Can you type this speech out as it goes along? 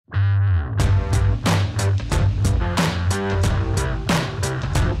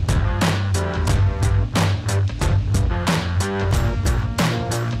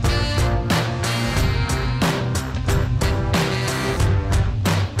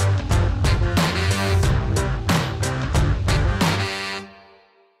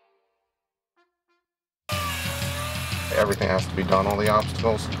everything has to be done, all the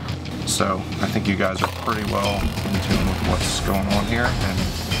obstacles. So I think you guys are pretty well in tune with what's going on here and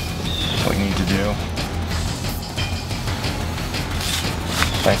what you need to do.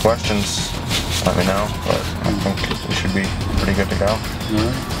 Any questions, let me know, but I think we should be pretty good to go.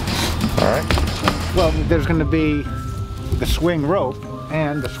 All right. Well, there's going to be the swing rope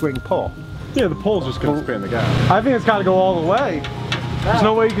and the swing pole. Yeah, the pole's just going to spin the guy. I think it's got to go all the way. There's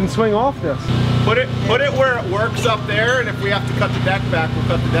no way you can swing off this. Put it where it works up there, and if we have to cut the deck back, we'll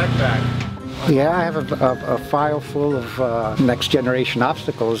cut the deck back. Yeah, I have a file full of next generation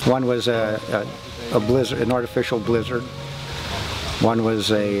obstacles. One was a blizzard, an artificial blizzard. One was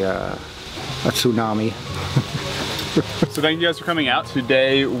a tsunami. So thank you guys for coming out.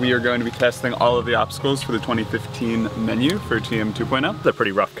 Today we are going to be testing all of the obstacles for the 2015 menu for TM 2.0. They're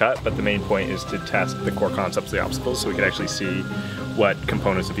pretty rough cut, but the main point is to test the core concepts of the obstacles so we can actually see what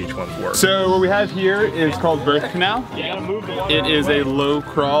components of each one work. So what we have here is called Birth Canal. It is a low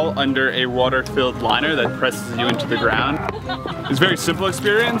crawl under a water-filled liner that presses you into the ground. It's a very simple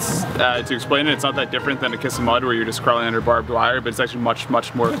experience. To explain it, it's not that different than a kiss of mud where you're just crawling under barbed wire, but it's actually much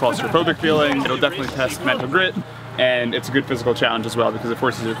more claustrophobic feeling. It'll definitely test mental grit, and it's a good physical challenge as well because it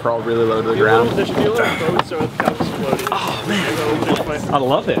forces you to crawl really low to the ground. Oh man, I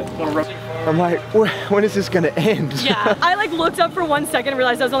love it. I'm like, when is this gonna end? Yeah, I like looked up for 1 second and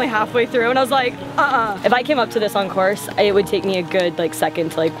realized I was only halfway through, and I was like, If I came up to this on course, it would take me a good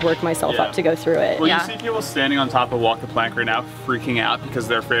second to work myself up to go through it. Well, you see people standing on top of Walk the Plank right now freaking out because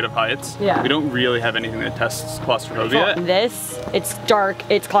they're afraid of heights. Yeah. We don't really have anything that tests claustrophobia. This, it's dark,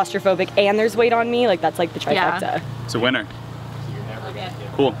 it's claustrophobic, and there's weight on me. That's like the trifecta. Yeah. It's a winner.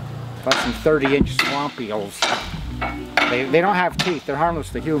 Cool. Got some 30-inch swamp eels. They don't have teeth, they're harmless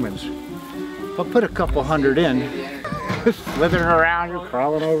to humans. But put a couple hundred in, slithering around, you're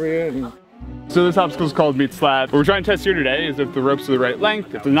crawling over you. And... So this obstacle is called Meat Slab. What we're trying to test here today is if the ropes are the right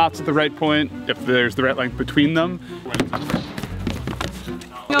length, if the knot's at the right point, if there's the right length between them.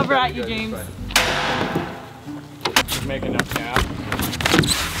 Over at you, James. Make enough now.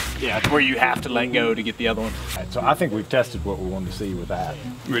 Yeah, it's where you have to let go to get the other one. So I think we've tested what we wanted to see with that.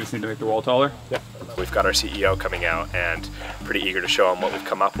 We just need to make the wall taller. Yeah. We've got our CEO coming out and pretty eager to show him what we've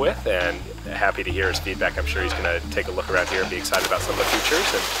come up with and happy to hear his feedback. I'm sure he's going to take a look around here and be excited about some of the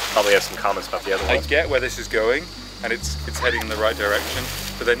features and probably have some comments about the other ones. I get where this is going and it's heading in the right direction,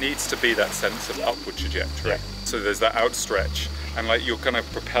 but there needs to be that sense of upward trajectory. Yeah. So there's that outstretch and you're kind of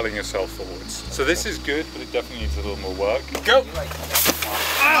propelling yourself forwards. So this is good, but it definitely needs a little more work. Go!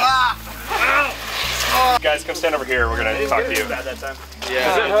 Guys, come stand over here. We're going to talk to you. Yeah.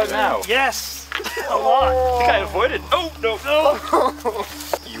 Does it hurt now? Yes! A lot. I think I avoided. Oh, no, no!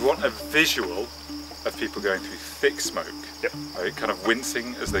 You want a visual of people going through thick smoke, right? Kind of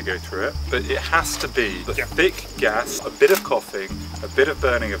wincing as they go through it, but it has to be thick gas, a bit of coughing, a bit of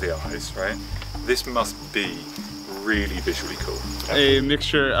burning of the eyes, right? This must be really visually cool. A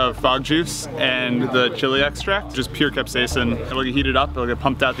mixture of fog juice and the chili extract, just pure capsaicin. It'll get heated up, it'll get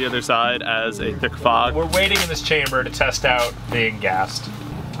pumped out the other side as a thick fog. We're waiting in this chamber to test out being gassed.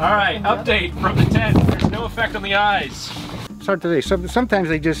 All right, update from the tent. There's no effect on the eyes. It's hard to say. Sometimes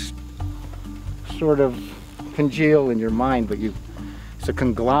they just sort of congeal in your mind, but it's a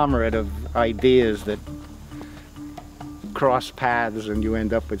conglomerate of ideas that cross paths and you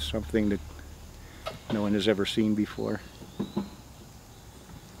end up with something that no one has ever seen before.